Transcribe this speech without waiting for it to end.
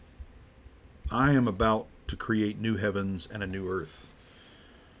I am about to create new heavens and a new earth.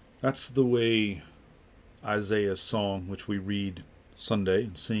 That's the way Isaiah's song, which we read Sunday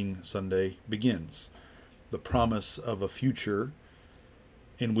and sing Sunday, begins. The promise of a future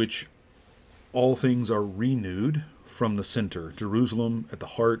in which all things are renewed from the center. Jerusalem, at the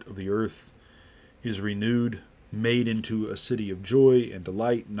heart of the earth, is renewed, made into a city of joy and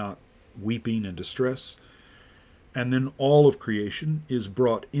delight, not weeping and distress. And then all of creation is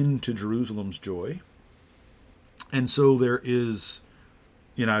brought into Jerusalem's joy. And so there is,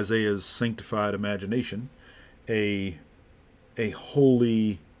 in Isaiah's sanctified imagination, a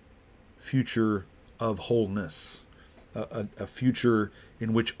holy future of wholeness, a future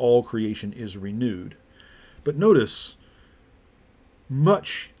in which all creation is renewed. But notice,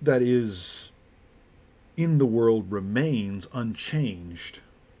 much that is in the world remains unchanged.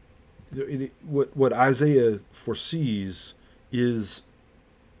 What Isaiah foresees is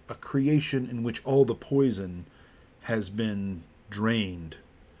a creation in which all the poison has been drained.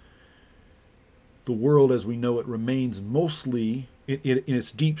 The world as we know it remains mostly in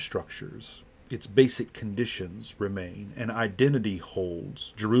its deep structures. Its basic conditions remain, and identity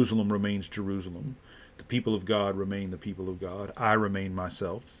holds. Jerusalem remains Jerusalem. The people of God remain the people of God. I remain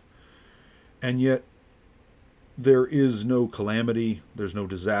myself. And yet, there is no calamity, there's no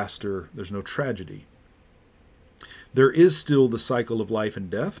disaster, there's no tragedy. There is still the cycle of life and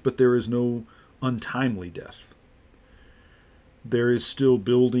death, but there is no untimely death. There is still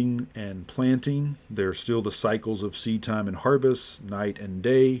building and planting. There are still the cycles of seed time and harvest, night and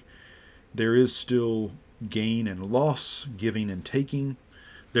day. There is still gain and loss, giving and taking.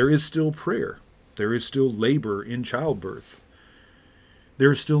 There is still prayer. There is still labor in childbirth.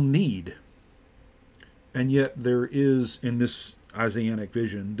 There is still need. And yet there is, in this Isaianic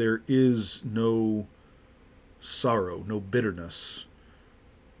vision, there is no sorrow, no bitterness.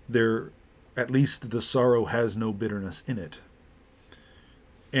 There, at least the sorrow has no bitterness in it.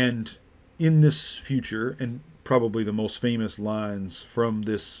 And in this future, and probably the most famous lines from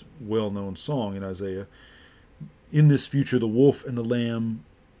this well-known song in Isaiah, in this future the wolf and the lamb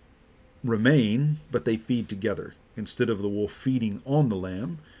remain, but they feed together. Instead of the wolf feeding on the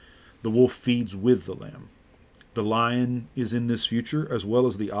lamb, the wolf feeds with the lamb. The lion is in this future as well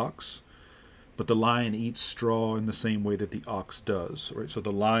as the ox, but the lion eats straw in the same way that the ox does. Right? So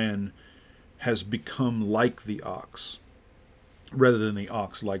the lion has become like the ox, rather than the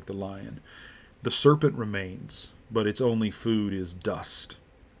ox like the lion. The serpent remains, but its only food is dust.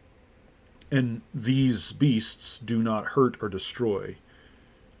 And these beasts do not hurt or destroy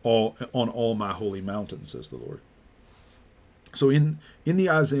on all my holy mountains, says the Lord. So in the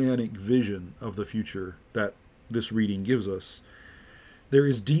Isaianic vision of the future that this reading gives us, there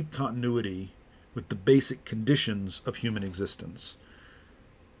is deep continuity with the basic conditions of human existence.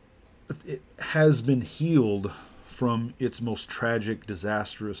 It has been healed from its most tragic,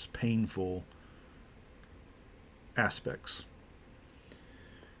 disastrous, painful aspects.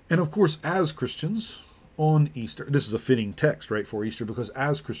 And of course, as Christians, on Easter, this is a fitting text, right, for Easter, because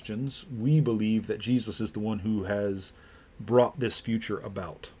as Christians, we believe that Jesus is the one who has brought this future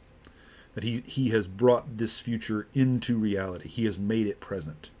about. That he has brought this future into reality. He has made it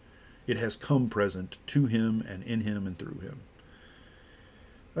present. It has come present to him and in him and through him.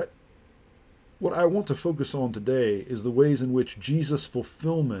 But what I want to focus on today is the ways in which Jesus'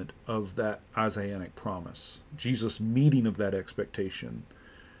 fulfillment of that Isaianic promise, Jesus' meeting of that expectation,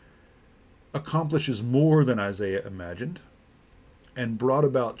 accomplishes more than Isaiah imagined and brought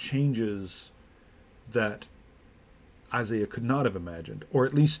about changes that Isaiah could not have imagined, or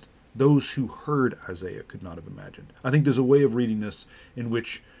at least those who heard Isaiah could not have imagined. I think there's a way of reading this in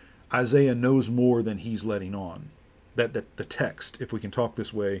which Isaiah knows more than he's letting on. That the text, if we can talk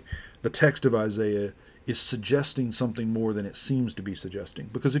this way, the text of Isaiah is suggesting something more than it seems to be suggesting.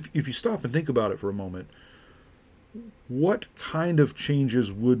 Because if you stop and think about it for a moment, what kind of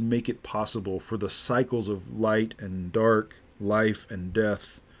changes would make it possible for the cycles of light and dark, life and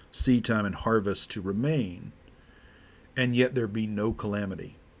death, seed time and harvest to remain, and yet there be no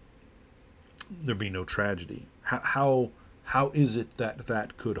calamity? There be no tragedy. How is it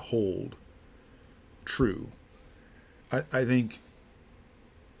that could hold true? I think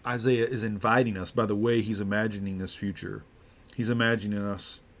Isaiah is inviting us, by the way he's imagining this future, he's imagining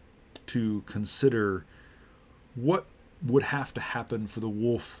us to consider what would have to happen for the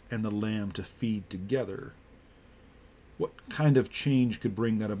wolf and the lamb to feed together. What kind of change could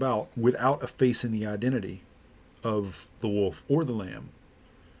bring that about without effacing the identity of the wolf or the lamb,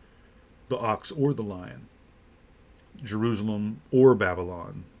 the ox or the lion, Jerusalem or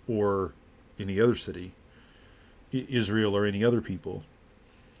Babylon or any other city, Israel or any other people?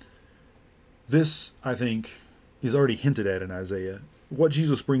 This, I think, is already hinted at in Isaiah. What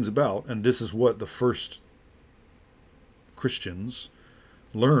Jesus brings about, and this is what the first Christians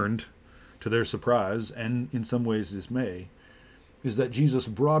learned to their surprise and in some ways dismay, is that Jesus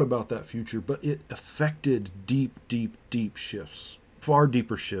brought about that future, but it affected deep, deep, deep shifts, far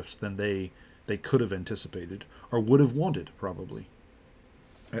deeper shifts than they could have anticipated or would have wanted, probably.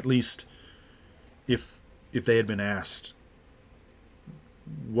 At least if they had been asked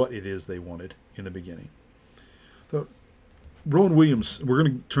what it is they wanted in the beginning. So Rowan Williams, we're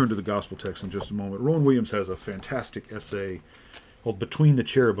going to turn to the gospel text in just a moment. Rowan Williams has a fantastic essay called Between the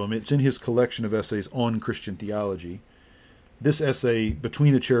Cherubim. It's in his collection of essays on Christian theology. This essay,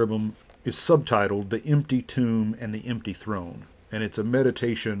 Between the Cherubim, is subtitled The Empty Tomb and the Empty Throne. And it's a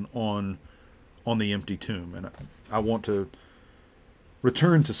meditation on the empty tomb. And I want to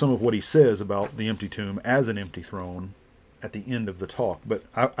return to some of what he says about the empty tomb as an empty throne at the end of the talk. But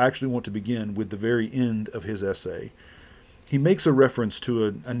I actually want to begin with the very end of his essay. He makes a reference to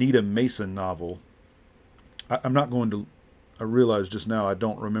an Anita Mason novel. I'm not going to... I realize just now I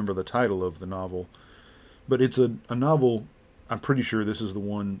don't remember the title of the novel. But it's a novel, I'm pretty sure this is the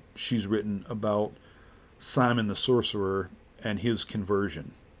one she's written, about Simon the sorcerer and his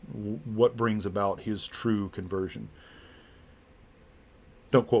conversion. What brings about his true conversion.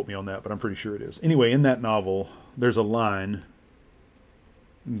 Don't quote me on that, but I'm pretty sure it is. Anyway, in that novel, there's a line,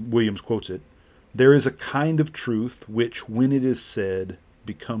 Williams quotes it, "There is a kind of truth which, when it is said,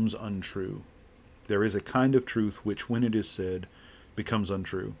 becomes untrue. There is a kind of truth which, when it is said, becomes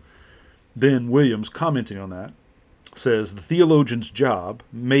untrue." Then Williams, commenting on that, says, "The theologian's job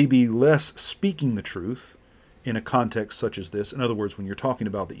may be less speaking the truth in a context such as this." In other words, when you're talking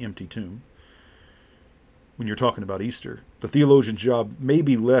about the empty tomb, when you're talking about Easter, the theologian's job may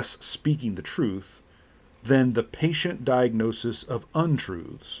be less speaking the truth than the patient diagnosis of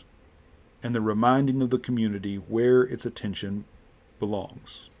untruths and the reminding of the community where its attention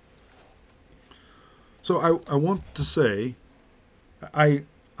belongs. So I want to say, I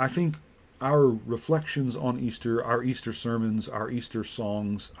think our reflections on Easter, our Easter sermons, our Easter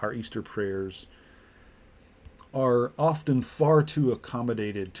songs, our Easter prayers are often far too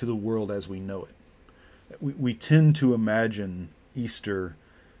accommodated to the world as we know it. We tend to imagine Easter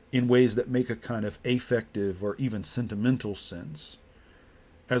in ways that make a kind of affective or even sentimental sense,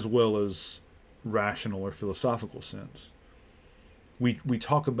 as well as rational or philosophical sense. We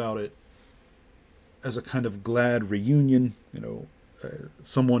talk about it as a kind of glad reunion,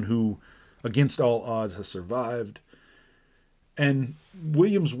 someone who, against all odds, has survived. And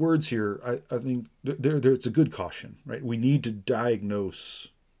William's words here, I think, it's a good caution, right? We need to diagnose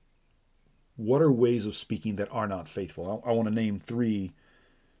what are ways of speaking that are not faithful. I want to name 3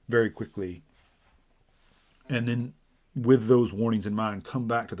 very quickly. And then, with those warnings in mind, come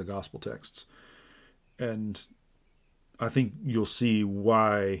back to the gospel texts. And I think you'll see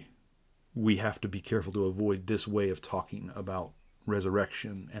why we have to be careful to avoid this way of talking about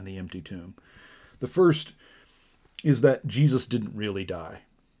resurrection and the empty tomb. The first is that Jesus didn't really die.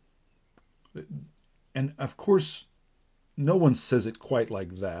 And of course, no one says it quite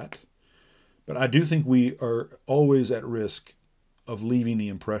like that. But I do think we are always at risk of leaving the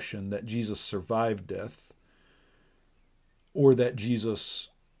impression that Jesus survived death, or that Jesus,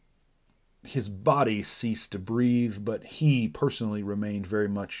 his body ceased to breathe, but he personally remained very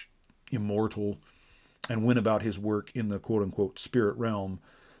much immortal and went about his work in the quote-unquote spirit realm,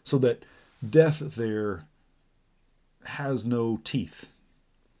 so that death there has no teeth,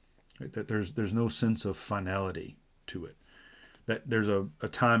 right? That there's no sense of finality to it, that there's a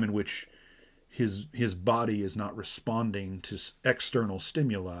time in which his body is not responding to external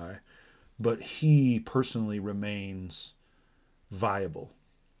stimuli, but he personally remains viable,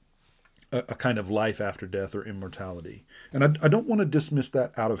 a kind of life after death or immortality. And I don't want to dismiss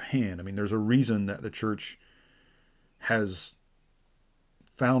that out of hand. I mean, there's a reason that the church has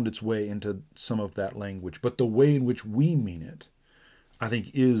found its way into some of that language, but the way in which we mean it, I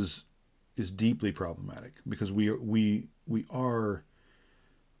think, is deeply problematic, because we are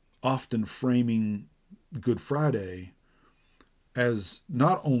often framing Good Friday as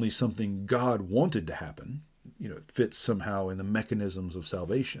not only something God wanted to happen, it fits somehow in the mechanisms of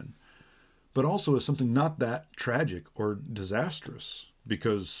salvation, but also as something not that tragic or disastrous,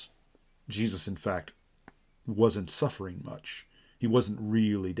 because Jesus, in fact, wasn't suffering much. He wasn't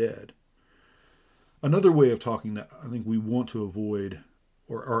really dead. Another way of talking that I think we want to avoid,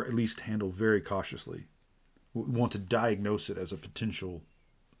 or at least handle very cautiously, we want to diagnose it as a potential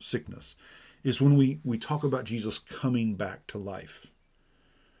sickness, is when we talk about Jesus coming back to life.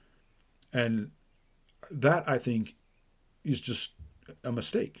 And that, I think, is just a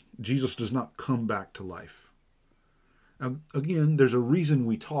mistake. Jesus does not come back to life. Again, there's a reason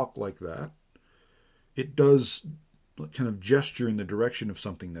we talk like that. It does kind of gesture in the direction of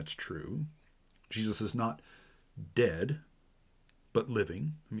something that's true. Jesus is not dead, but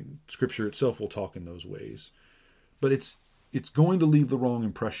living. I mean, Scripture itself will talk in those ways. But it's going to leave the wrong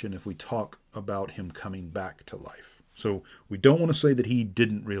impression if we talk about him coming back to life. So we don't want to say that he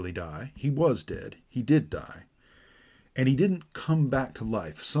didn't really die. He was dead. He did die. And he didn't come back to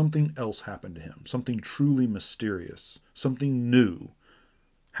life. Something else happened to him. Something truly mysterious. Something new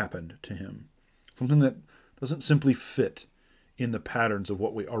happened to him. Something that doesn't simply fit in the patterns of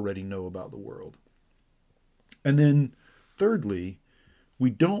what we already know about the world. And then, thirdly, we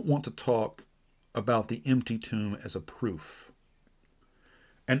don't want to talk about the empty tomb as a proof.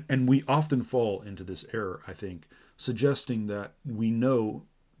 And we often fall into this error, I think, suggesting that we know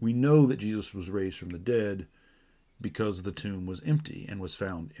that Jesus was raised from the dead because the tomb was empty and was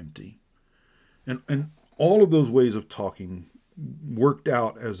found empty. And all of those ways of talking, worked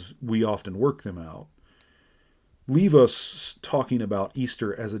out as we often work them out, leave us talking about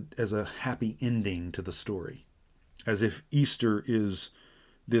Easter as a happy ending to the story, as if Easter is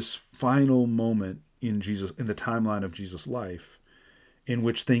this final moment in the timeline of Jesus' life, in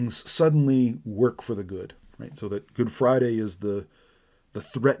which things suddenly work for the good, right? So that Good Friday is the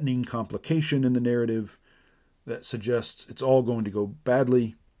threatening complication in the narrative that suggests it's all going to go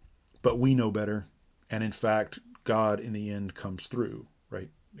badly, but we know better, and in fact, God in the end comes through, right?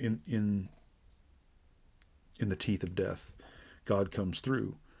 In the teeth of death, God comes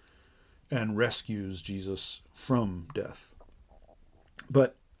through and rescues Jesus from death.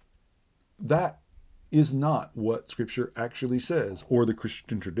 But that is not what Scripture actually says, or the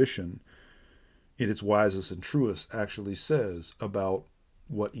Christian tradition, in its wisest and truest, actually says about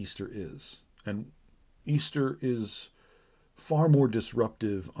what Easter is. And Easter is far more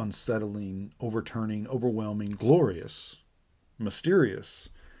disruptive, unsettling, overturning, overwhelming, glorious, mysterious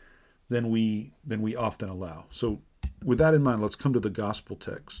than we often allow. So with that in mind, let's come to the gospel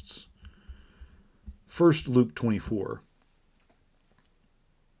texts. First, Luke 24.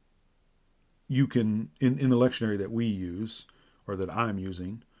 You can, in the lectionary that we use, or that I'm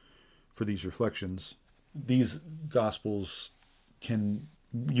using for these reflections, these gospels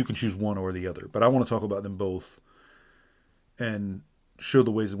you can choose one or the other. But I want to talk about them both and show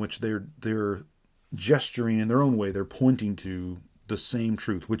the ways in which they're gesturing in their own way. They're pointing to the same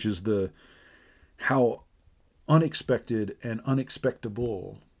truth, which is how unexpected and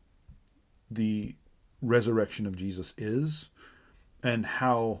unexpectable the resurrection of Jesus is, and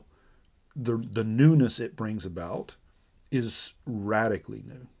how the newness it brings about is radically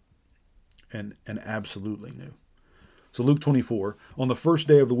new and absolutely new. So Luke 24, on the first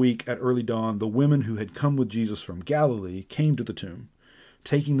day of the week at early dawn, the women who had come with Jesus from Galilee came to the tomb,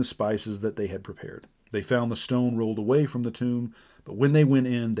 taking the spices that they had prepared. They found the stone rolled away from the tomb, but when they went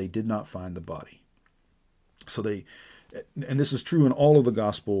in, they did not find the body. So and this is true in all of the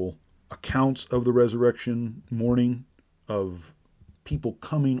gospel accounts of the resurrection morning, of people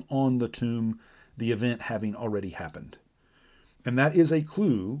coming on the tomb, the event having already happened. And that is a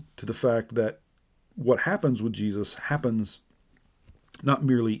clue to the fact that what happens with Jesus happens not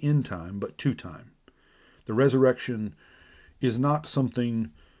merely in time, but to time. The resurrection is not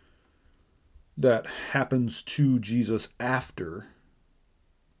something that happens to Jesus after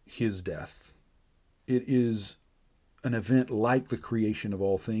his death. It is an event like the creation of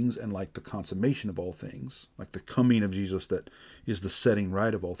all things and like the consummation of all things, like the coming of Jesus that is the setting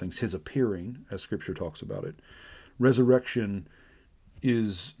right of all things, his appearing, as Scripture talks about it. Resurrection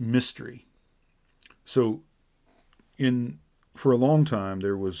is mystery. So for a long time,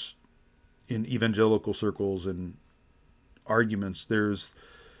 there was, in evangelical circles and arguments, there's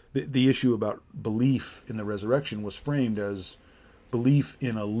the issue about belief in the resurrection was framed as belief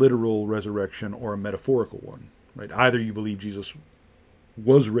in a literal resurrection or a metaphorical one. Right? Either you believe Jesus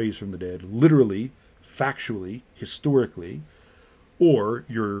was raised from the dead, literally, factually, historically, or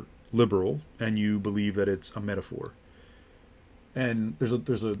you're liberal and you believe that it's a metaphor. And there's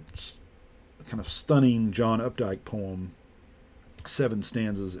a kind of stunning John Updike poem, 7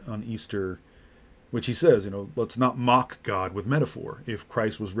 stanzas on Easter, which he says, let's not mock God with metaphor. If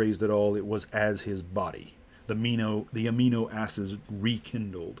Christ was raised at all, it was as his body, the amino acids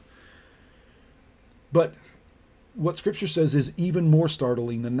rekindled. But what Scripture says is even more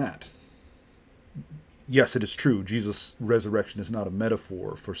startling than that. Yes, it is true. Jesus' resurrection is not a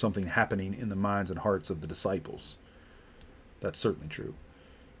metaphor for something happening in the minds and hearts of the disciples. That's certainly true.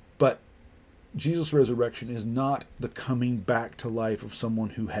 But Jesus' resurrection is not the coming back to life of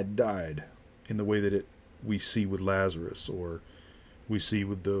someone who had died in the way that we see with Lazarus or we see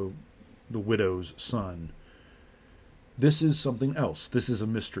with the widow's son. This is something else. This is a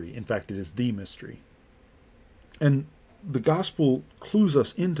mystery. In fact, it is the mystery. And the gospel clues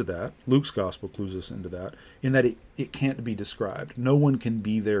us into that. Luke's gospel clues us into that, in that it can't be described. No one can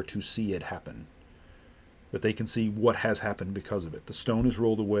be there to see it happen. But they can see what has happened because of it. The stone is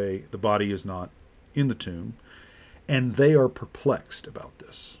rolled away. The body is not in the tomb. And they are perplexed about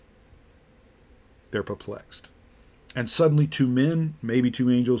this. They're perplexed. And suddenly 2 men, maybe 2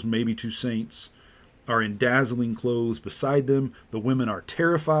 angels, maybe 2 saints, are in dazzling clothes beside them. The women are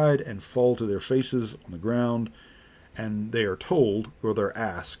terrified and fall to their faces on the ground. And they are told, or they're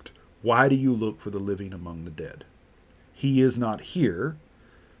asked, "Why do you look for the living among the dead? He is not here,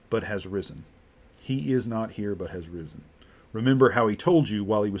 but has risen. He is not here, but has risen. Remember how he told you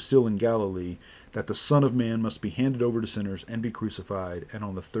while he was still in Galilee that the Son of Man must be handed over to sinners and be crucified, and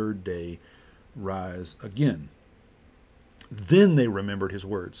on the 3rd day rise again." Then they remembered his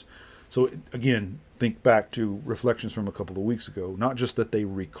words. So again, think back to reflections from a couple of weeks ago. Not just that they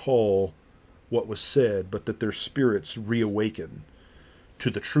recall what was said, but that their spirits reawaken to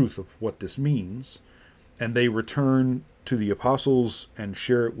the truth of what this means. And they return to the apostles and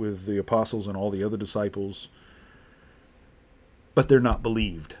share it with the apostles and all the other disciples. But they're not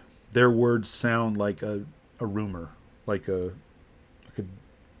believed. Their words sound like a rumor, like a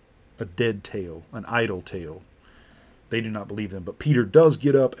dead tale, an idle tale. They do not believe them. But Peter does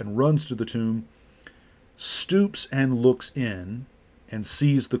get up and runs to the tomb, stoops and looks in, and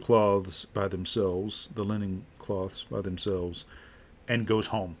sees the cloths by themselves, the linen cloths by themselves, and goes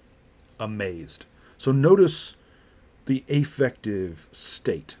home, amazed. So notice the affective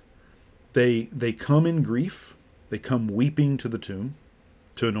state. They come in grief. They come weeping to the tomb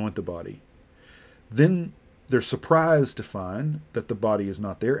to anoint the body. Then they're surprised to find that the body is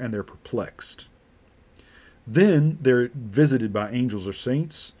not there, and they're perplexed. Then they're visited by angels or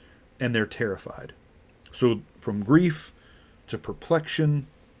saints, and they're terrified. So from grief to perplexion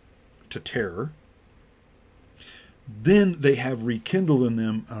to terror. Then they have rekindled in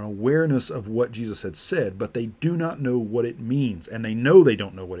them an awareness of what Jesus had said, but they do not know what it means, and they know they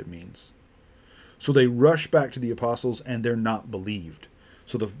don't know what it means. So they rush back to the apostles, and they're not believed.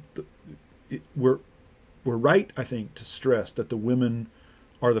 So we're right, I think, to stress that the women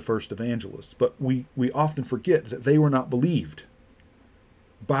are the first evangelists, but we often forget that they were not believed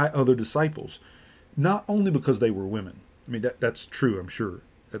by other disciples, not only because they were women. I mean, that's true, I'm sure,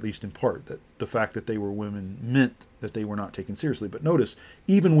 at least in part, that the fact that they were women meant that they were not taken seriously. But notice,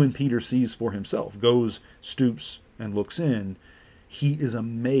 even when Peter sees for himself, goes, stoops, and looks in, he is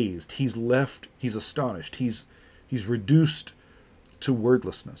amazed. He's astonished. He's reduced to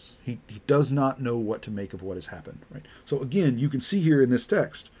wordlessness. He does not know what to make of what has happened. Right. So again, you can see here in this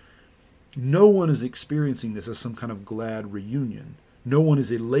text, no one is experiencing this as some kind of glad reunion. No one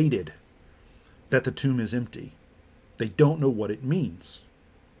is elated that the tomb is empty. They don't know what it means.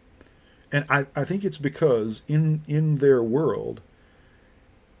 And I think it's because in their world,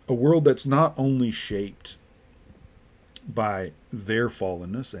 a world that's not only shaped by their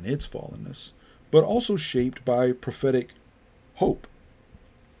fallenness and its fallenness, but also shaped by prophetic hope.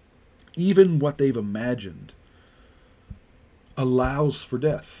 Even what they've imagined allows for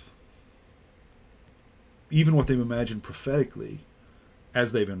death. Even what they've imagined prophetically,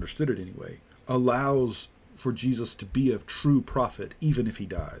 as they've understood it anyway, allows for Jesus to be a true prophet, even if he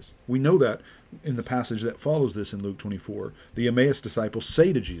dies. We know that in the passage that follows this in Luke 24. The Emmaus disciples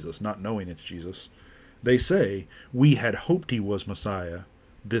say to Jesus, not knowing it's Jesus, they say, "We had hoped he was Messiah,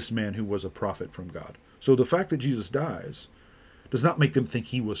 this man who was a prophet from God." So the fact that Jesus dies does not make them think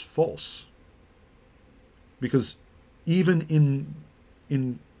he was false. Because even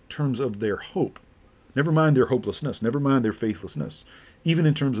in terms of their hope, never mind their hopelessness, never mind their faithlessness, even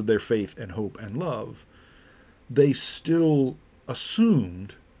in terms of their faith and hope and love, they still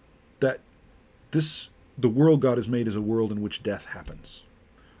assumed that the world God has made is a world in which death happens,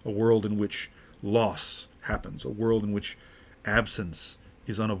 a world in which loss happens, a world in which absence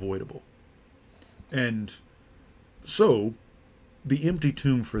is unavoidable. And so the empty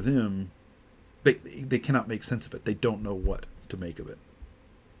tomb for them, they cannot make sense of it. They don't know what to make of it.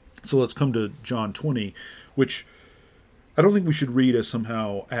 So let's come to John 20, which I don't think we should read as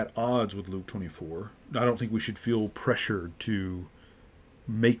somehow at odds with Luke 24. I don't think we should feel pressured to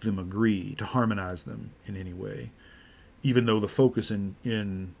make them agree, to harmonize them in any way, even though the focus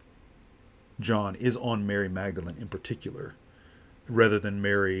in John is on Mary Magdalene in particular, rather than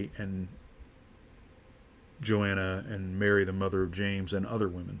Mary and Joanna and Mary, the mother of James, and other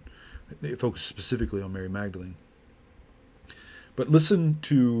women. They focus specifically on Mary Magdalene. But listen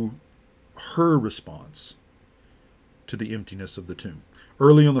to her response to the emptiness of the tomb.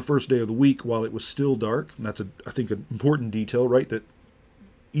 Early on the first day of the week, while it was still dark, and that's, I think, an important detail, right, that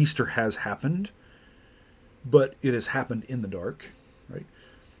Easter has happened, but it has happened in the dark, right?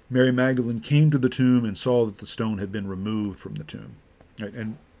 Mary Magdalene came to the tomb and saw that the stone had been removed from the tomb. Right?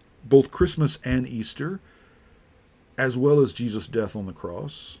 And both Christmas and Easter, as well as Jesus' death on the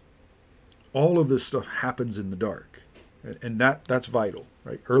cross, all of this stuff happens in the dark. And that's vital,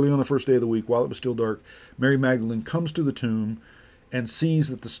 right? Early on the first day of the week, while it was still dark, Mary Magdalene comes to the tomb and sees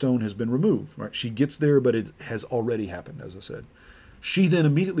that the stone has been removed. Right? She gets there, but it has already happened, as I said. She then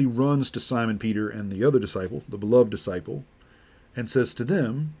immediately runs to Simon Peter and the other disciple, the beloved disciple, and says to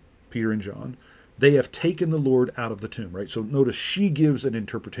them, Peter and John, they have taken the Lord out of the tomb, right? So notice she gives an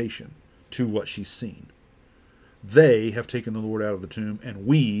interpretation to what she's seen. They have taken the Lord out of the tomb, and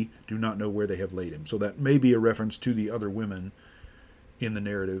we do not know where they have laid him. So that may be a reference to the other women in the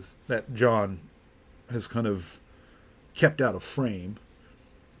narrative that John has kind of kept out of frame.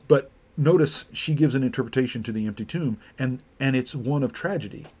 But notice she gives an interpretation to the empty tomb, and it's one of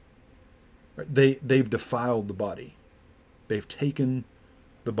tragedy. They've defiled the body. They've taken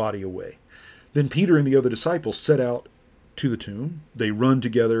the body away. Then Peter and the other disciples set out to the tomb. They run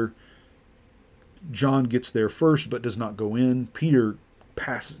together. John gets there first but does not go in. Peter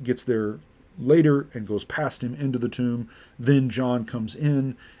gets there later and goes past him into the tomb. Then John comes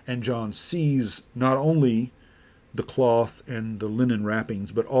in, and John sees not only the cloth and the linen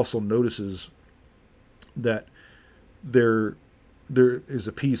wrappings, but also notices that there is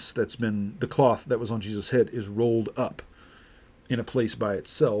a piece that's been, the cloth that was on Jesus' head is rolled up in a place by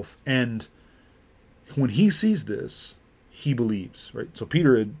itself. And when he sees this, he believes, right? So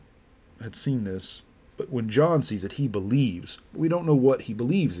Peter had seen this, but when John sees it, he believes. We don't know what he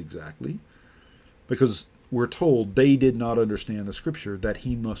believes exactly, because we're told they did not understand the scripture that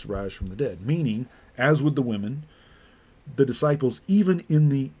he must rise from the dead. Meaning, as with the women, the disciples, even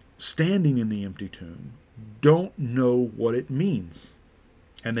standing in the empty tomb, don't know what it means,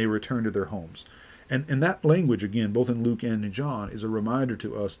 and they return to their homes. And that language, again, both in Luke and in John, is a reminder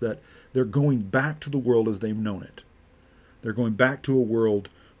to us that they're going back to the world as they've known it. They're going back to a world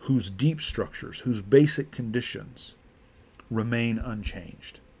whose deep structures, whose basic conditions remain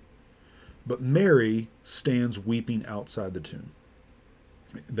unchanged. But Mary stands weeping outside the tomb.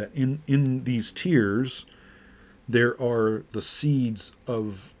 That in these tears, there are the seeds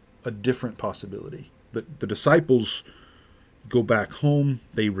of a different possibility. But the disciples go back home,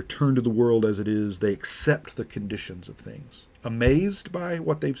 they return to the world as it is, they accept the conditions of things. Amazed by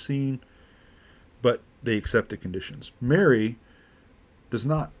what they've seen, but they accept the conditions. Mary does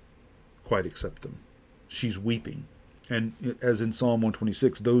not quite accept them. She's weeping. And as in Psalm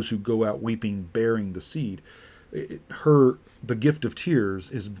 126, those who go out weeping, bearing the seed, the gift of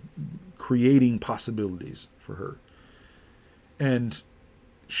tears is creating possibilities for her. And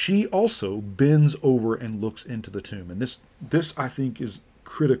she also bends over and looks into the tomb. And this I think is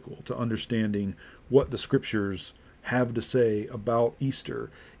critical to understanding what the scriptures have to say about Easter.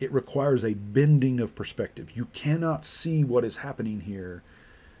 It requires a bending of perspective. You cannot see what is happening here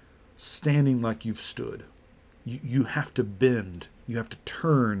standing like you've stood. You have to bend. You have to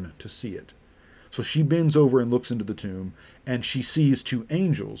turn to see it. So she bends over and looks into the tomb, and she sees two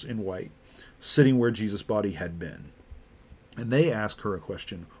angels in white sitting where Jesus' body had been. And they ask her a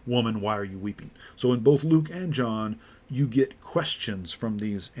question, "Woman, why are you weeping?" So in both Luke and John, you get questions from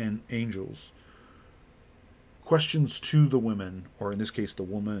these angels. Questions to the women, or in this case the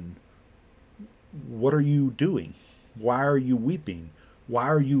woman. What are you doing? Why are you weeping? Why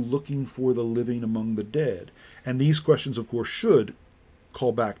are you looking for the living among the dead? And these questions, of course, should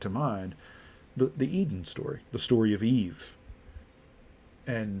call back to mind the Eden story, the story of Eve,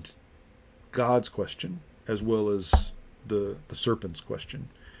 and God's question, as well as the serpent's question.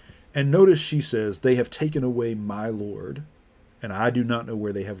 And notice she says, "They have taken away my Lord, and I do not know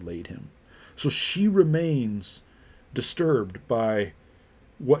where they have laid him." So she remains disturbed by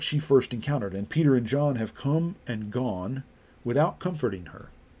what she first encountered. And Peter and John have come and gone without comforting her.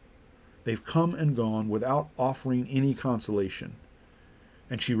 They've come and gone without offering any consolation.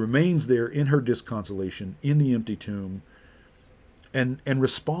 And she remains there in her disconsolation in the empty tomb, and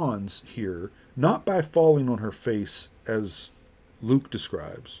responds here not by falling on her face as Luke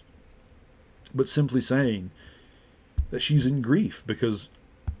describes, but simply saying that she's in grief because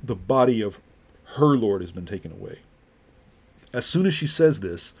the body of her Lord has been taken away. As soon as she says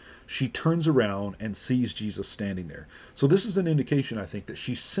this, she turns around and sees Jesus standing there. So this is an indication, I think, that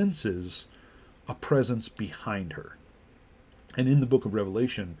she senses a presence behind her. And in the book of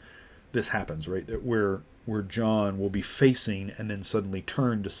Revelation, this happens, right? That where John will be facing and then suddenly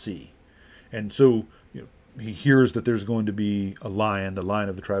turn to see. And so, he hears that there's going to be a lion, the Lion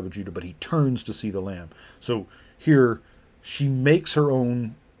of the tribe of Judah, but he turns to see the lamb. So here she makes her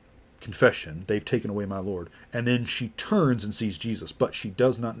own confession, they've taken away my Lord, and then she turns and sees Jesus, but she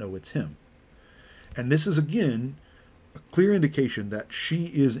does not know it's him. And this is again a clear indication that she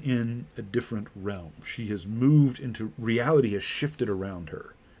is in a different realm. She has moved into, reality has shifted around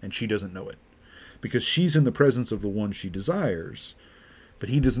her, and she doesn't know it. Because she's in the presence of the one she desires, but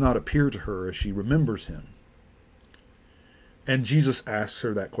he does not appear to her as she remembers him. And Jesus asks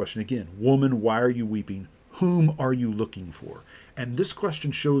her that question again. Woman, why are you weeping? Whom are you looking for? And this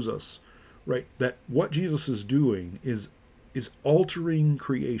question shows us, right, that what Jesus is doing is altering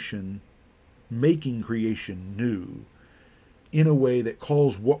creation, making creation new, in a way that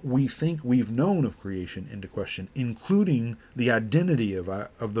calls what we think we've known of creation into question, including the identity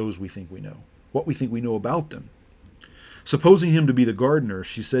of those we think we know, what we think we know about them. Supposing him to be the gardener,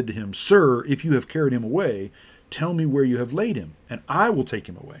 she said to him, Sir, if you have carried him away, tell me where you have laid him, and I will take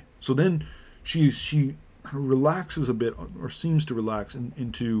him away. So then she relaxes a bit, or seems to relax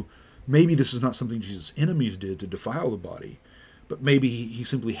into, maybe this is not something Jesus' enemies did to defile the body, but maybe he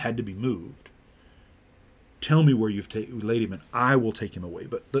simply had to be moved. Tell me where you've laid him, and I will take him away.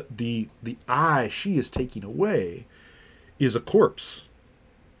 But the I she is taking away is a corpse.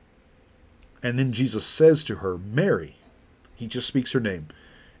 And then Jesus says to her, Mary. He just speaks her name.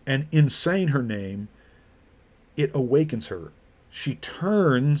 And in saying her name, it awakens her. She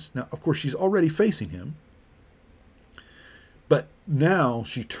turns. Now, of course, she's already facing him. But now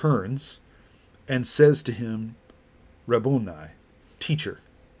she turns and says to him, Rabboni, teacher.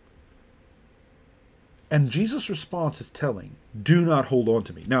 And Jesus' response is telling, do not hold on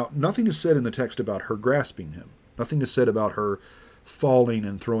to me. Now, nothing is said in the text about her grasping him. Nothing is said about her falling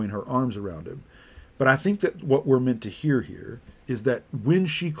and throwing her arms around him. But I think that what we're meant to hear here is that when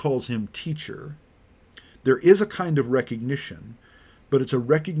she calls him teacher, there is a kind of recognition, but it's a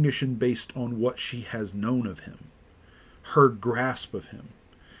recognition based on what she has known of him, her grasp of him,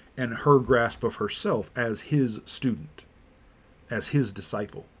 and her grasp of herself as his student, as his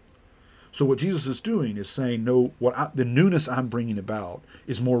disciple. So what Jesus is doing is saying, no, the newness I'm bringing about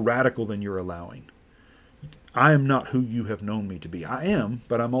is more radical than you're allowing. I am not who you have known me to be. I am,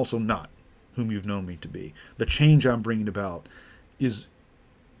 but I'm also not whom you've known me to be. The change I'm bringing about is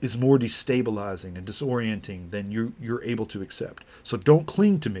more destabilizing and disorienting than you're able to accept. So don't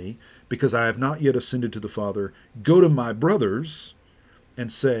cling to me, because I have not yet ascended to the Father. Go to my brothers and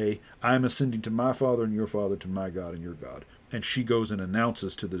say, I am ascending to my Father and your Father, to my God and your God. And she goes and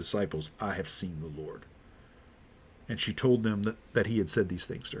announces to the disciples, I have seen the Lord. And she told them that he had said these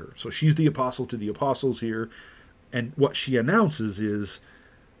things to her. So she's the apostle to the apostles here. And what she announces is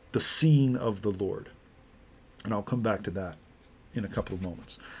the seeing of the Lord. And I'll come back to that in a couple of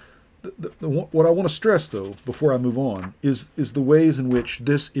moments. What I want to stress, though, before I move on, is the ways in which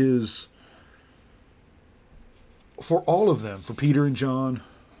this is, for all of them, for Peter and John,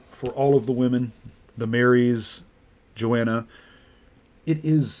 for all of the women, the Marys, Joanna, it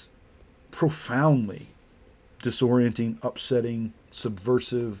is profoundly disorienting, upsetting,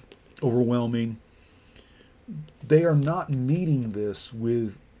 subversive, overwhelming. They are not meeting this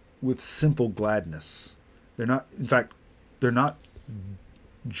with simple gladness. They're not, in fact, they're not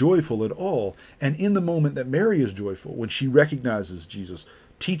joyful at all. And in the moment that Mary is joyful, when she recognizes Jesus,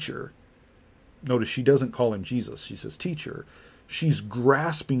 teacher, notice she doesn't call him Jesus, she says teacher, she's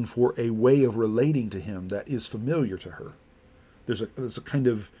grasping for a way of relating to him that is familiar to her. There's a kind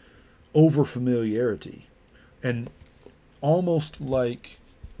of over-familiarity. And almost like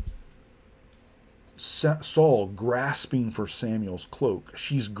Saul grasping for Samuel's cloak,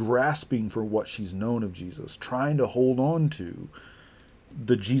 she's grasping for what she's known of Jesus, trying to hold on to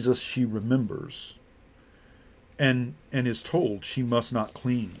the Jesus she remembers, and is told she must not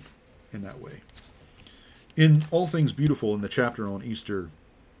cling in that way. In All Things Beautiful, in the chapter on Easter,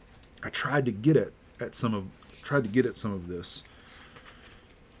 I tried to get at some of this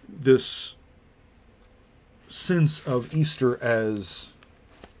sense of Easter as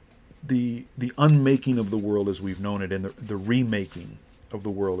the unmaking of the world as we've known it, and the remaking of the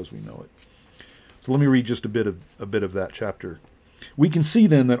world as we know it. So let me read just a bit of that chapter. We can see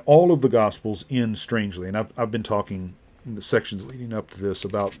then that all of the Gospels end strangely, and I've been talking in the sections leading up to this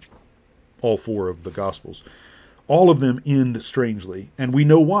about all four of the Gospels. All of them end strangely, and we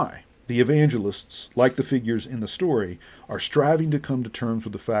know why. The evangelists, like the figures in the story, are striving to come to terms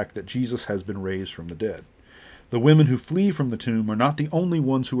with the fact that Jesus has been raised from the dead. The women who flee from the tomb are not the only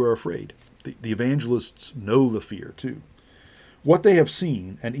ones who are afraid. The evangelists know the fear, too. What they have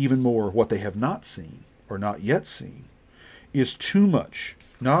seen, and even more, what they have not seen, or not yet seen, is too much,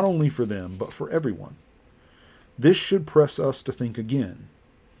 not only for them, but for everyone. This should press us to think again,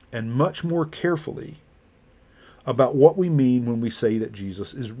 and much more carefully, about what we mean when we say that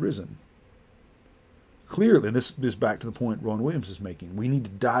Jesus is risen. Clearly, and this is back to the point Ron Williams is making, we need to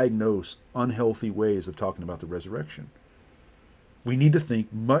diagnose unhealthy ways of talking about the resurrection. We need to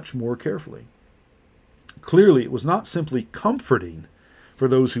think much more carefully. Clearly, it was not simply comforting for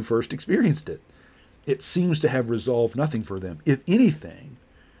those who first experienced it. It seems to have resolved nothing for them. If anything,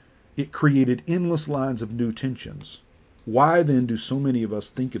 it created endless lines of new tensions. Why then do so many of us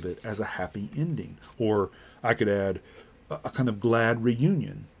think of it as a happy ending? Or I could add a kind of glad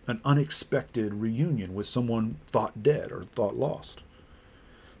reunion, an unexpected reunion with someone thought dead or thought lost.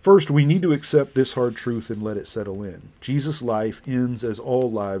 First, we need to accept this hard truth and let it settle in. Jesus' life ends as all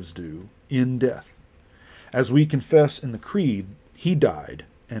lives do, in death. As we confess in the Creed, he died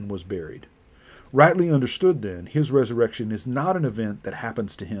and was buried. Rightly understood, then, his resurrection is not an event that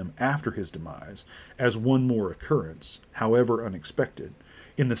happens to him after his demise, as one more occurrence, however unexpected,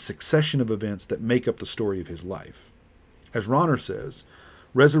 in the succession of events that make up the story of his life. As Rahner says,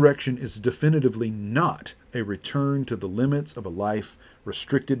 resurrection is definitively not a return to the limits of a life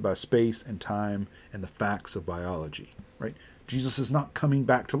restricted by space and time and the facts of biology. Right? Jesus is not coming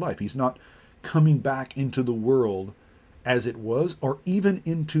back to life. He's not coming back into the world as it was, or even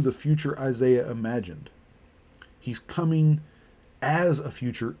into the future Isaiah imagined. He's coming as a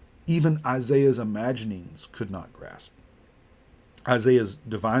future even Isaiah's imaginings could not grasp. Isaiah's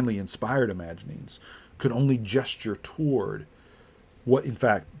divinely inspired imaginings could only gesture toward what, in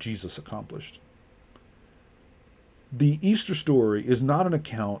fact, Jesus accomplished. The Easter story is not an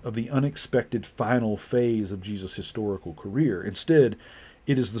account of the unexpected final phase of Jesus' historical career. Instead,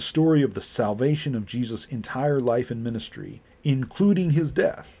 it is the story of the salvation of Jesus' entire life and ministry, including his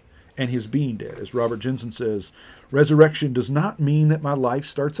death and his being dead. As Robert Jensen says, resurrection does not mean that my life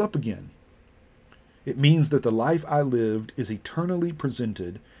starts up again. It means that the life I lived is eternally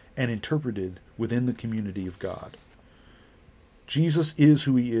presented and interpreted within the community of God. Jesus is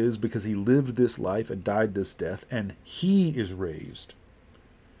who he is because he lived this life and died this death, and he is raised.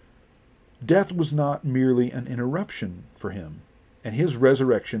 Death was not merely an interruption for him, and his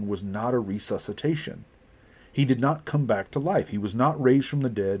resurrection was not a resuscitation. He did not come back to life. He was not raised from the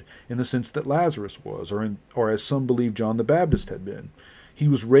dead in the sense that Lazarus was, or as some believe John the Baptist had been. He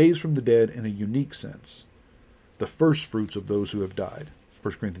was raised from the dead in a unique sense, the first fruits of those who have died.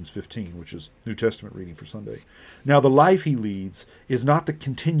 1 Corinthians 15, which is New Testament reading for Sunday. Now, the life he leads is not the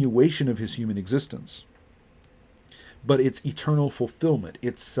continuation of his human existence, but its eternal fulfillment,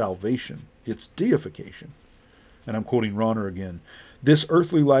 its salvation, its deification. And I'm quoting Rahner again. This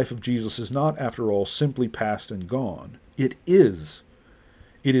earthly life of Jesus is not, after all, simply past and gone. It is.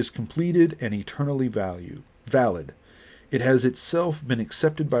 It is completed and eternally valid. It has itself been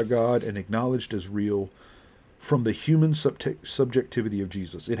accepted by God and acknowledged as real from the human subjectivity of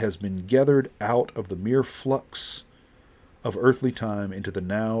Jesus. It has been gathered out of the mere flux of earthly time into the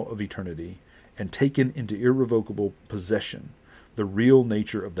now of eternity and taken into irrevocable possession, the real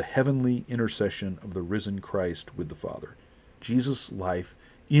nature of the heavenly intercession of the risen Christ with the Father. Jesus' life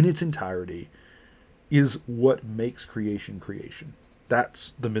in its entirety is what makes creation creation.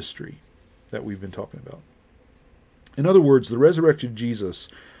 That's the mystery that we've been talking about. In other words, the resurrected Jesus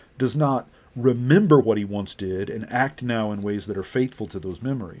does not remember what he once did and act now in ways that are faithful to those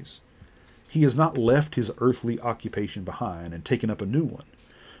memories. He has not left his earthly occupation behind and taken up a new one,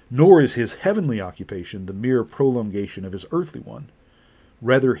 nor is his heavenly occupation the mere prolongation of his earthly one.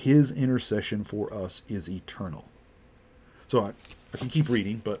 Rather, his intercession for us is eternal. So I can keep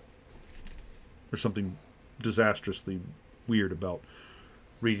reading, but there's something disastrously weird about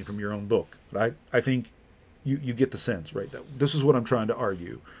reading from your own book. But I think you get the sense, right? That this is what I'm trying to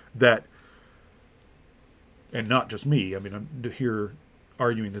argue. That, and not just me, I mean, I'm here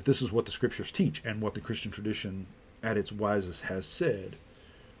arguing that this is what the scriptures teach and what the Christian tradition at its wisest has said,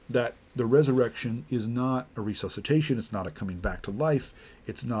 that the resurrection is not a resuscitation, it's not a coming back to life,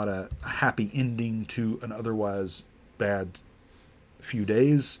 it's not a happy ending to an otherwise bad few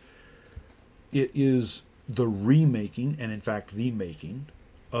days. It is the remaking, and in fact the making,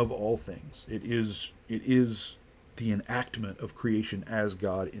 of all things. It is the enactment of creation as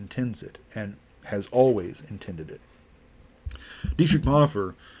God intends it, and has always intended it. Dietrich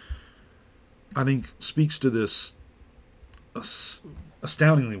Bonhoeffer, I think, speaks to this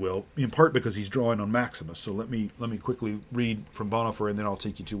astoundingly well, in part because he's drawing on Maximus. So let me quickly read from Bonhoeffer, and then I'll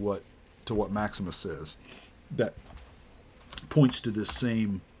take you to what Maximus says that points to this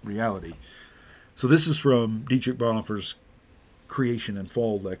same reality. So this is from Dietrich Bonhoeffer's Creation and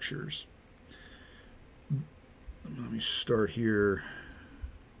Fall lectures. Let me start here.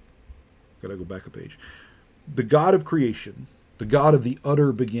 Gotta go back a page. The God of creation, the God of the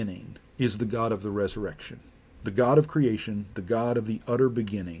utter beginning, is the God of the resurrection. The God of creation, the God of the utter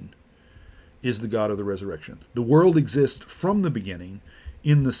beginning, is the God of the resurrection. The world exists from the beginning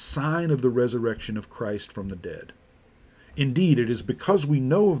in the sign of the resurrection of Christ from the dead. Indeed, it is because we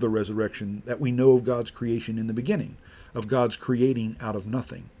know of the resurrection that we know of God's creation in the beginning, of God's creating out of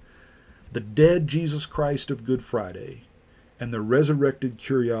nothing. The dead Jesus Christ of Good Friday and the resurrected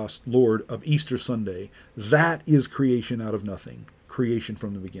Kyrios Lord of Easter Sunday, that is creation out of nothing, creation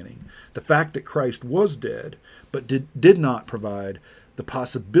from the beginning. The fact that Christ was dead, but did not provide the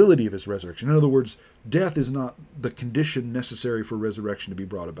possibility of his resurrection. In other words, death is not the condition necessary for resurrection to be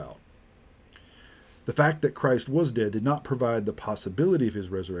brought about. The fact that Christ was dead did not provide the possibility of his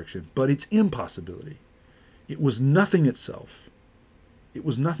resurrection, but its impossibility. It was nothing itself. It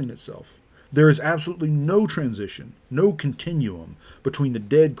was nothing itself. There is absolutely no transition, no continuum between the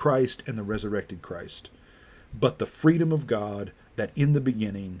dead Christ and the resurrected Christ, but the freedom of God that in the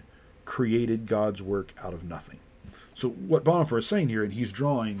beginning created God's work out of nothing. So what Bonhoeffer is saying here, and he's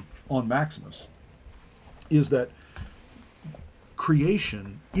drawing on Maximus, is that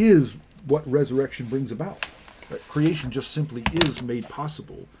creation is what resurrection brings about. That creation just simply is made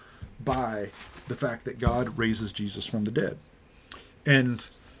possible by the fact that God raises Jesus from the dead. And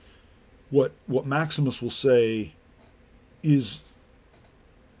what Maximus will say is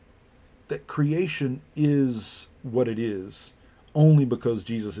that creation is what it is only because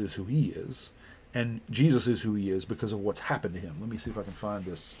Jesus is who he is. And Jesus is who he is because of what's happened to him. Let me see if I can find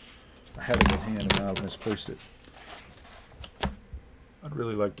this. I had it in hand and now I've misplaced it. I'd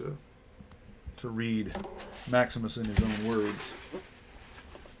really like to read Maximus in his own words.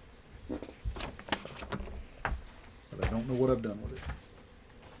 But I don't know what I've done with it.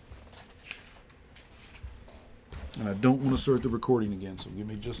 And I don't want to start the recording again, so give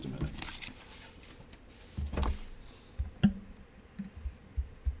me just a minute.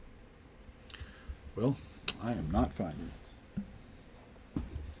 Well, I am not finding it.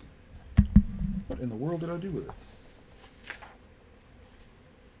 What in the world did I do with it?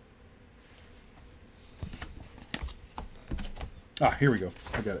 Here we go.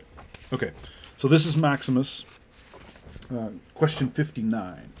 I got it. Okay. So this is Maximus. Question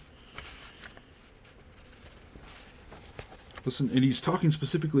 59. Listen, and he's talking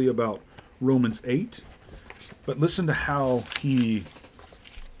specifically about Romans 8, but listen to how he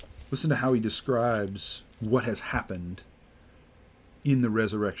describes what has happened in the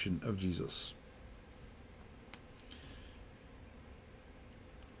resurrection of Jesus.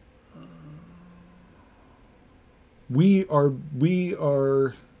 We are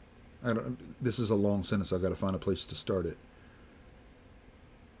this is a long sentence. I've got to find a place to start it.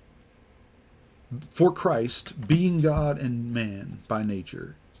 For Christ, being God and man by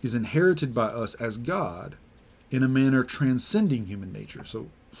nature, is inherited by us as God in a manner transcending human nature. So,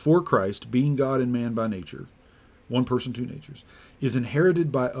 for Christ, being God and man by nature, one person, two natures, is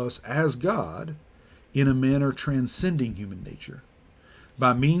inherited by us as God in a manner transcending human nature,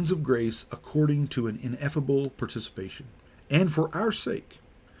 by means of grace according to an ineffable participation, and for our sake,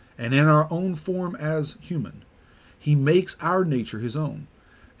 and in our own form as human, he makes our nature his own,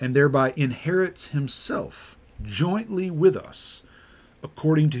 and thereby inherits himself jointly with us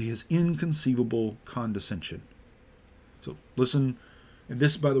according to his inconceivable condescension. So listen, and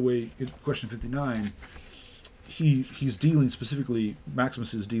this, by the way, in question 59, he's dealing specifically,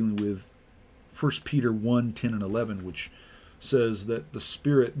 Maximus is dealing with 1 Peter 1, 10 and 11, which says that the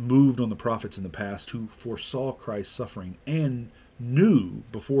Spirit moved on the prophets in the past who foresaw Christ's suffering and knew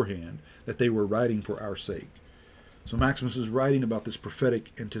beforehand that they were writing for our sake. So Maximus is writing about this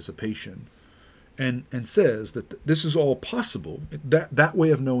prophetic anticipation and says that this is all possible. That way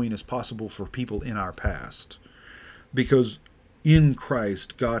of knowing is possible for people in our past because in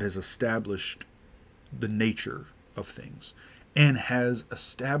Christ God has established the nature of things and has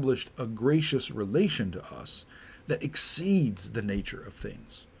established a gracious relation to us that exceeds the nature of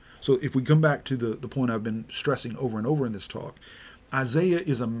things. So if we come back to the point I've been stressing over and over in this talk, Isaiah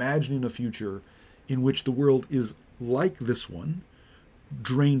is imagining a future in which the world is like this one,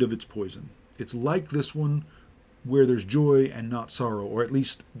 drained of its poison. It's like this one where there's joy and not sorrow, or at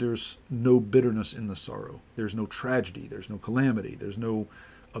least there's no bitterness in the sorrow. There's no tragedy, there's no calamity, there's no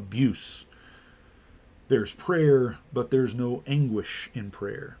abuse. There's prayer, but there's no anguish in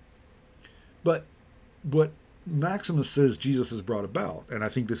prayer. But what Maximus says Jesus has brought about, and I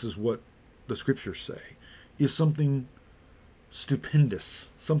think this is what the scriptures say, is something stupendous,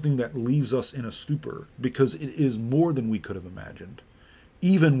 something that leaves us in a stupor, because it is more than we could have imagined.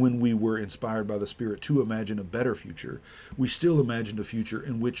 Even when we were inspired by the Spirit to imagine a better future, we still imagined a future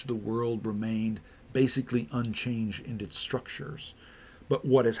in which the world remained basically unchanged in its structures. But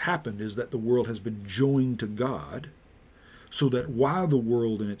what has happened is that the world has been joined to God, so that while the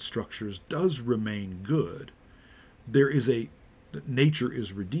world and its structures does remain good, nature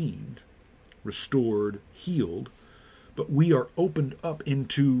is redeemed, restored, healed, but we are opened up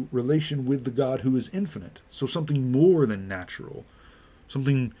into relation with the God who is infinite. So something more than natural,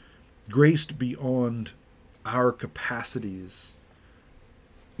 something graced beyond our capacities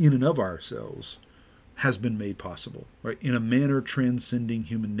in and of ourselves has been made possible, right? In a manner transcending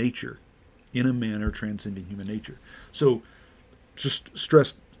human nature. So just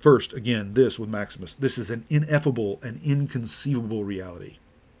stress first, again, this with Maximus. This is an ineffable and inconceivable reality.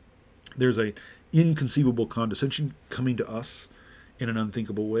 There's an inconceivable condescension coming to us in an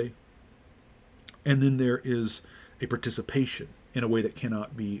unthinkable way. And then there is a participation in a way that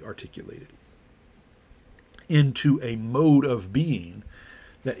cannot be articulated into a mode of being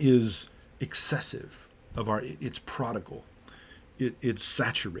that is excessive, it's prodigal, it's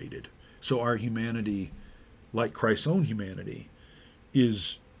saturated. So our humanity, like Christ's own humanity,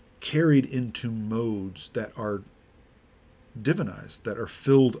 is carried into modes that are divinized, that are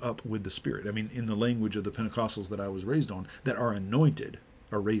filled up with the Spirit. I mean, in the language of the Pentecostals that I was raised on, that are anointed,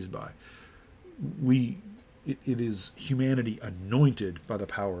 are raised by. It is humanity anointed by the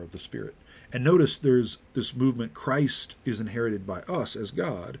power of the Spirit. And notice there's this movement, Christ is inherited by us as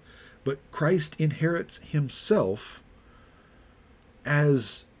God, but Christ inherits himself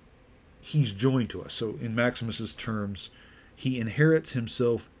as he's joined to us. So in Maximus's terms, he inherits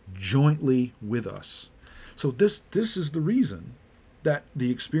himself jointly with us. So this is the reason that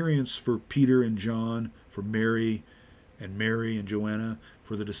the experience for Peter and John, for Mary and Joanna,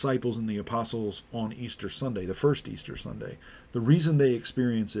 for the disciples and the apostles on Easter Sunday, the first Easter Sunday, the reason they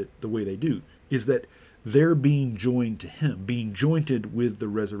experience it the way they do is that they're being joined to him. Being jointed with the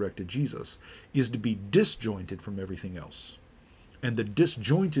resurrected Jesus is to be disjointed from everything else. And the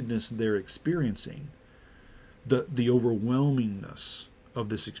disjointedness they're experiencing, the overwhelmingness of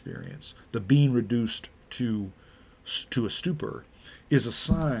this experience, the being reduced to a stupor, is a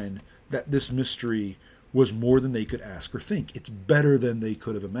sign that this mystery was more than they could ask or think. It's better than they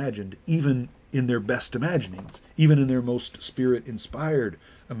could have imagined, even in their best imaginings, even in their most Spirit-inspired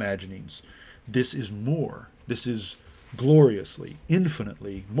imaginings. This is more. This is gloriously,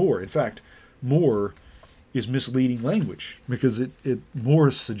 infinitely more. In fact, more is misleading language, because it more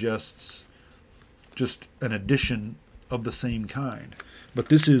suggests just an addition of the same kind. But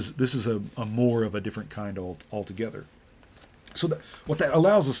this is a more of a different kind altogether. So what that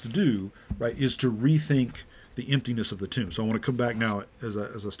allows us to do, right, is to rethink the emptiness of the tomb. So I want to come back now as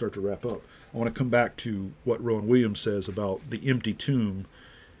I start to wrap up. I want to come back to what Rowan Williams says about the empty tomb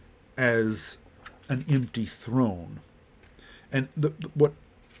as an empty throne. And what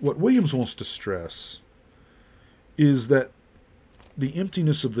Williams wants to stress is that the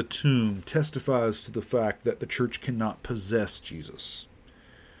emptiness of the tomb testifies to the fact that the church cannot possess Jesus.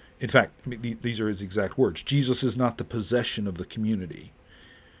 In fact, these are his exact words. Jesus is not the possession of the community,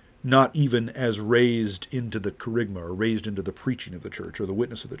 not even as raised into the kerygma or raised into the preaching of the church or the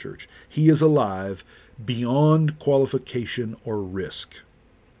witness of the church. He is alive beyond qualification or risk.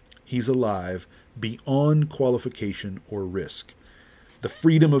 He's alive beyond qualification or risk. The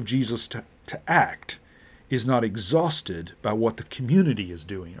freedom of Jesus to act is not exhausted by what the community is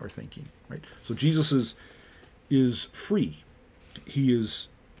doing or thinking. Right? So Jesus is free. He is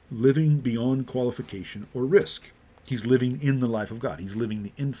living beyond qualification or risk. He's living in the life of God. He's living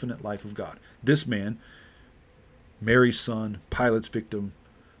the infinite life of God. This man, Mary's son, Pilate's victim,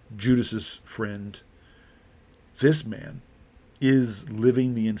 Judas's friend, this man is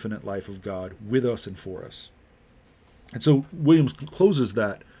living the infinite life of God with us and for us. And so Williams closes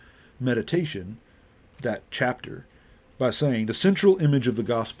that meditation, that chapter, by saying the central image of the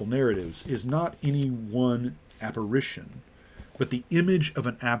gospel narratives is not any one apparition, but the image of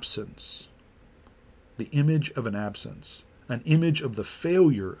an absence. The image of an absence. An image of the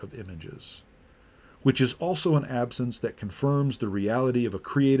failure of images, which is also an absence that confirms the reality of a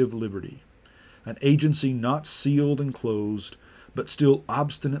creative liberty, an agency not sealed and closed, but still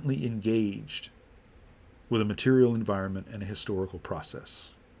obstinately engaged with a material environment and a historical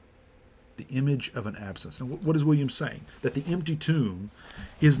process. The image of an absence. And what is Williams saying? That the empty tomb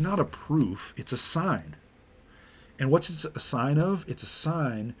is not a proof, it's a sign. And what's it a sign of? It's a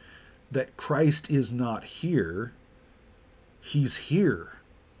sign that Christ is not here, he's here.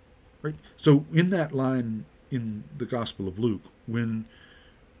 Right? So in that line in the Gospel of Luke, when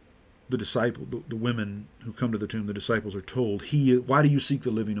the women who come to the tomb, the disciples are told, why do you seek the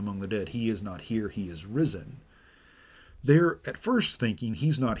living among the dead? He is not here, he is risen. They're at first thinking,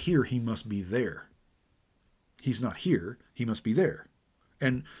 he's not here, he must be there. He's not here. He must be there.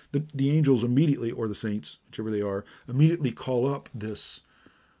 And the angels immediately, or the saints, whichever they are, immediately call up this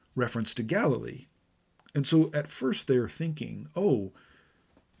reference to Galilee. And so at first they're thinking, oh,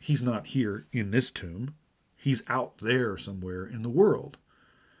 he's not here in this tomb. He's out there somewhere in the world.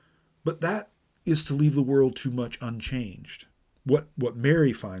 But that is to leave the world too much unchanged. What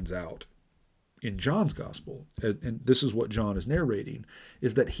Mary finds out in John's gospel, and this is what John is narrating,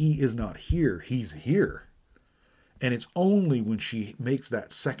 is that he is not here. He's here. And it's only when she makes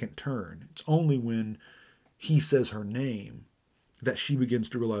that second turn, it's only when he says her name, that she begins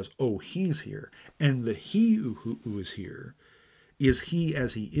to realize, oh, he's here. And the he who is here is he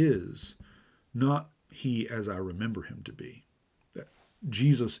as he is, not he as I remember him to be. That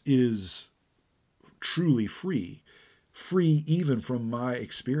Jesus is truly free, free even from my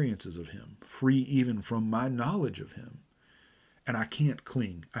experiences of him, free even from my knowledge of him. And I can't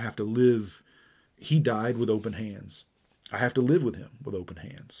cling. I have to live. He died with open hands. I have to live with him with open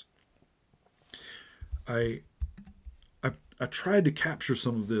hands. I tried to capture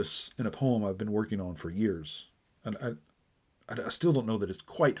some of this in a poem I've been working on for years, and I still don't know that it's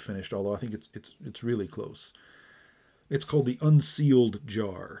quite finished, although I think it's really close. It's called The Unsealed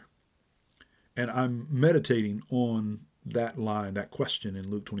Jar, and I'm meditating on that line, that question in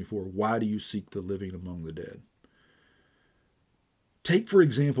Luke 24, why do you seek the living among the dead? Take, for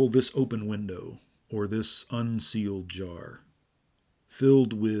example, this open window, or this unsealed jar,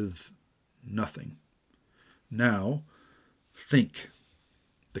 filled with nothing. Now, think,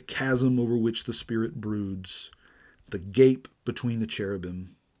 the chasm over which the Spirit broods, the gape between the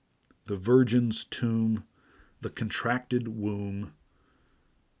cherubim, the virgin's tomb, the contracted womb.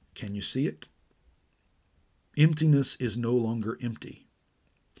 Can you see it? Emptiness is no longer empty.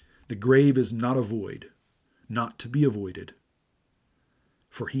 The grave is not a void, not to be avoided.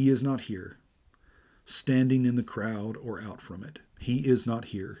 For he is not here, standing in the crowd or out from it. He is not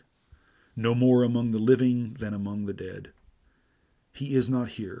here, no more among the living than among the dead. He is not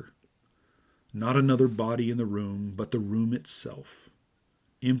here, not another body in the room, but the room itself,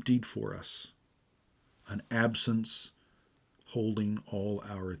 emptied for us, an absence holding all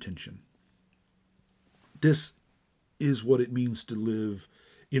our attention. This is what it means to live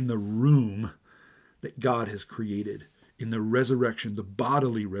in the room that God has created, in the resurrection, the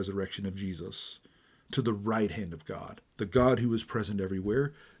bodily resurrection of Jesus, to the right hand of God. The God who is present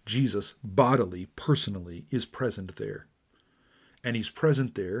everywhere, Jesus bodily, personally, is present there. And he's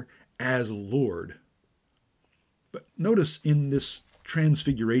present there as Lord. But notice in this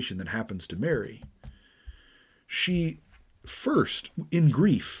transfiguration that happens to Mary, she first, in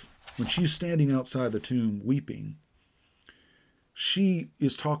grief, when she's standing outside the tomb weeping, she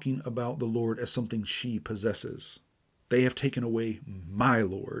is talking about the Lord as something she possesses. They have taken away my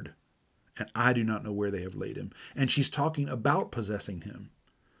Lord, and I do not know where they have laid him. And she's talking about possessing him,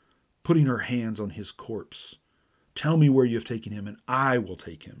 putting her hands on his corpse. Tell me where you have taken him, and I will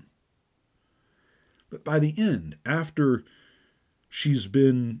take him. But by the end, after she's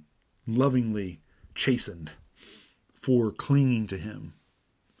been lovingly chastened for clinging to him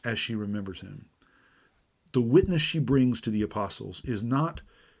as she remembers him, the witness she brings to the apostles is not,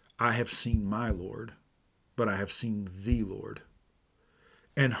 I have seen my Lord, but I have seen the Lord.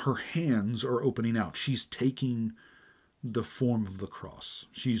 And her hands are opening out. She's taking the form of the cross.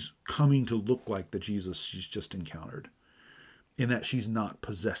 She's coming to look like the Jesus she's just encountered, in that she's not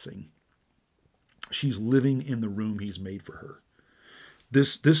possessing. She's living in the room he's made for her.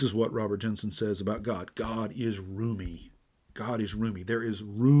 This is what Robert Jensen says about God. God is roomy. God is roomy. There is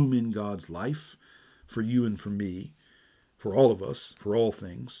room in God's life for you and for me, for all of us, for all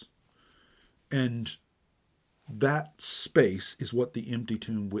things. And that space is what the empty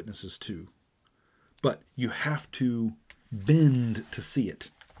tomb witnesses to. But you have to bend to see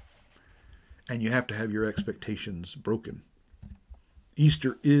it. And you have to have your expectations broken.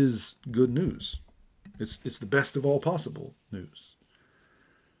 Easter is good news. It's the best of all possible news.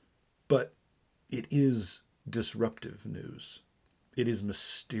 But it is disruptive news. It is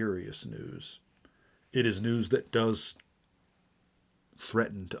mysterious news. It is news that does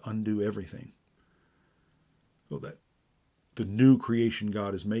threaten to undo everything. So that the new creation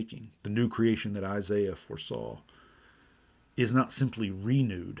God is making, the new creation that Isaiah foresaw, is not simply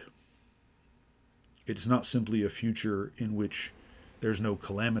renewed. It is not simply a future in which there's no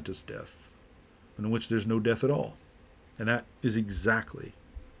calamitous death, but in which there's no death at all. And that is exactly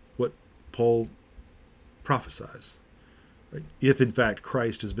what Paul prophesies. Right? If in fact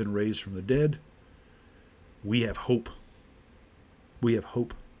Christ has been raised from the dead, we have hope. We have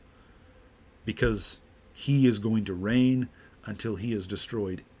hope because he is going to reign until he has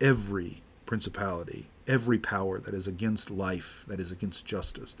destroyed every principality every power that is against life, that is against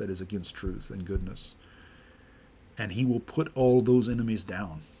justice, that is against truth and goodness. And he will put all those enemies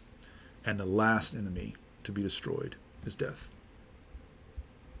down. And the last enemy to be destroyed is death.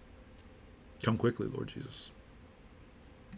 Come quickly, Lord Jesus.